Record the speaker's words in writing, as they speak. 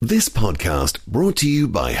This podcast brought to you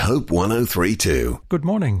by Hope 1032. Good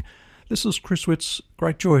morning. This is Chris Witt's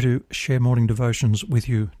great joy to share morning devotions with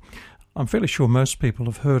you. I'm fairly sure most people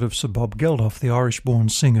have heard of Sir Bob Geldof, the Irish-born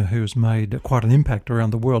singer who has made quite an impact around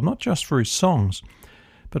the world, not just for his songs,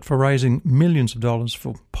 but for raising millions of dollars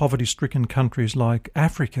for poverty-stricken countries like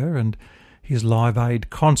Africa and his Live Aid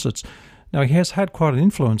concerts. Now, he has had quite an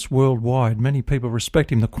influence worldwide. Many people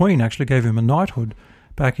respect him. The Queen actually gave him a knighthood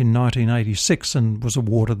back in 1986 and was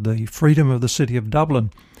awarded the Freedom of the City of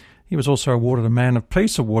Dublin. He was also awarded a Man of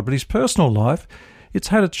Peace award, but his personal life, it's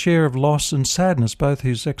had its share of loss and sadness. Both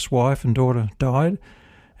his ex-wife and daughter died,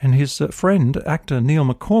 and his friend, actor Neil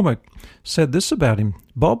McCormick, said this about him: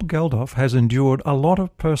 Bob Geldof has endured a lot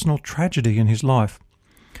of personal tragedy in his life.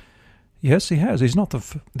 Yes, he has. He's not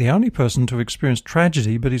the only person to experience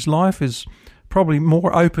tragedy, but his life is probably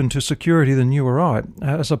more open to security than you or I.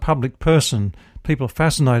 As a public person, people are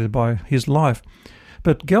fascinated by his life.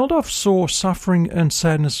 But Geldof saw suffering and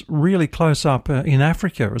sadness really close up in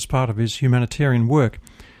Africa as part of his humanitarian work.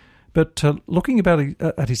 But looking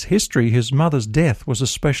at his history, his mother's death was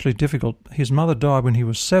especially difficult. His mother died when he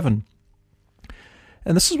was 7.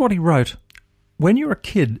 And this is what he wrote: "When you're a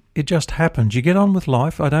kid, it just happens. You get on with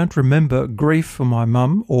life. I don't remember grief for my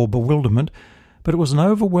mum or bewilderment, but it was an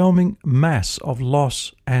overwhelming mass of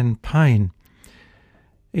loss and pain."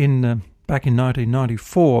 Back in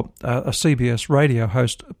 1994, a CBS radio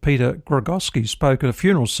host, Peter Grogoski, spoke at a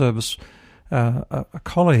funeral service. A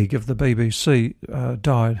colleague of the BBC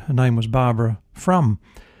died. Her name was Barbara Frum.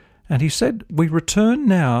 And he said, "We return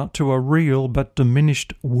now to a real but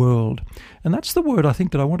diminished world." And that's the word I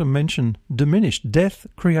think that I want to mention, diminished. Death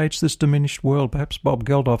creates this diminished world. Perhaps Bob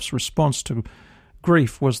Geldof's response to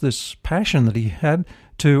grief was this passion that he had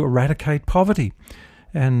to eradicate poverty.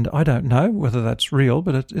 And I don't know whether that's real,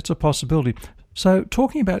 but it's a possibility. So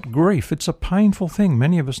talking about grief, it's a painful thing.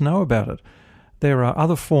 Many of us know about it. There are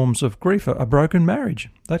other forms of grief. A broken marriage,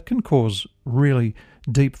 that can cause really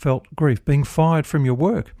deep felt grief. Being fired from your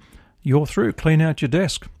work, you're through, clean out your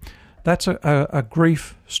desk. That's a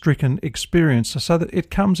grief-stricken experience, so that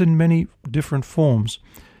it comes in many different forms.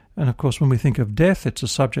 And of course, when we think of death, it's a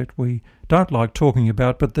subject we don't like talking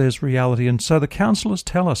about, but there's reality. And so the counsellors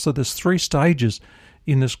tell us that there's 3 stages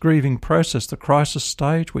in this grieving process. The crisis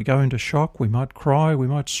stage, we go into shock, we might cry, we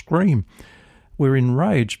might scream. We're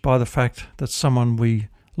enraged by the fact that someone we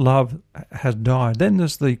love has died. Then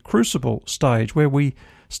there's the crucible stage, where we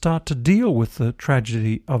start to deal with the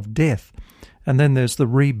tragedy of death. And then there's the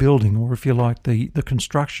rebuilding, or if you like, the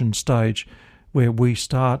construction stage, where we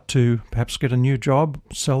start to perhaps get a new job,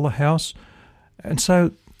 sell the house. And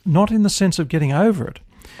so not in the sense of getting over it.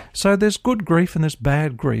 So there's good grief and there's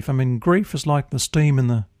bad grief. I mean, grief is like the steam in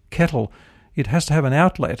the kettle. It has to have an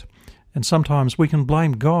outlet. And sometimes we can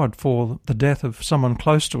blame God for the death of someone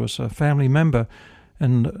close to us, a family member.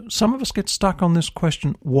 And some of us get stuck on this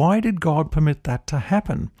question: why did God permit that to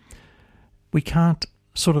happen? We can't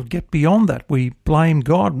sort of get beyond that. We blame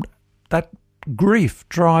God. That grief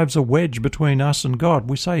drives a wedge between us and God.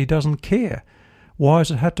 We say He doesn't care. Why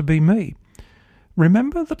has it had to be me?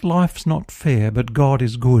 Remember that life's not fair, but God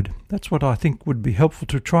is good. That's what I think would be helpful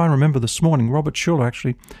to try and remember this morning. Robert Schuller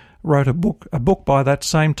actually wrote a book by that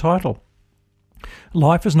same title.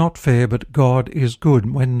 Life is not fair, but God is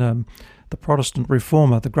good. When the Protestant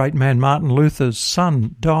reformer, the great man Martin Luther's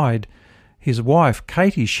son, died, his wife,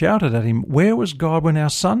 Katie, shouted at him, "Where was God when our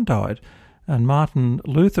son died?" And Martin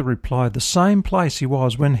Luther replied, "The same place he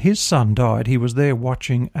was when his son died. He was there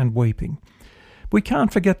watching and weeping." We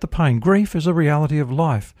can't forget the pain. Grief is a reality of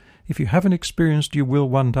life. If you haven't experienced, you will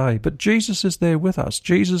one day. But Jesus is there with us.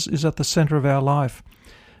 Jesus is at the centre of our life.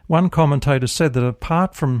 One commentator said that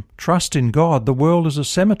apart from trust in God, the world is a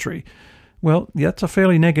cemetery. Well, that's a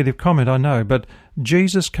fairly negative comment, I know, but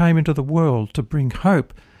Jesus came into the world to bring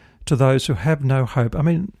hope to those who have no hope. I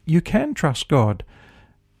mean, you can trust God.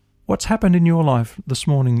 What's happened in your life this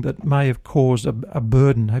morning that may have caused a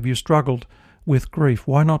burden? Have you struggled with grief?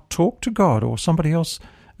 Why not talk to God or somebody else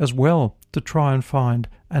as well to try and find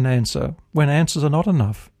an answer? When answers are not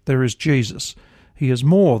enough, there is Jesus. He is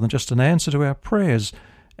more than just an answer to our prayers,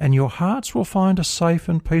 and your hearts will find a safe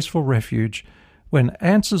and peaceful refuge. When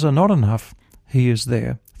answers are not enough, He is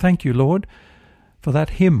there. Thank you, Lord, for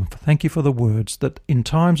that hymn. Thank you for the words that in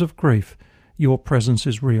times of grief, your presence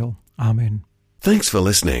is real. Amen. Thanks for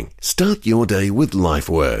listening. Start your day with Life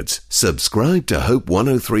Words. Subscribe to Hope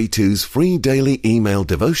 1032's free daily email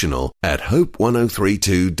devotional at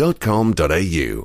hope1032.com.au.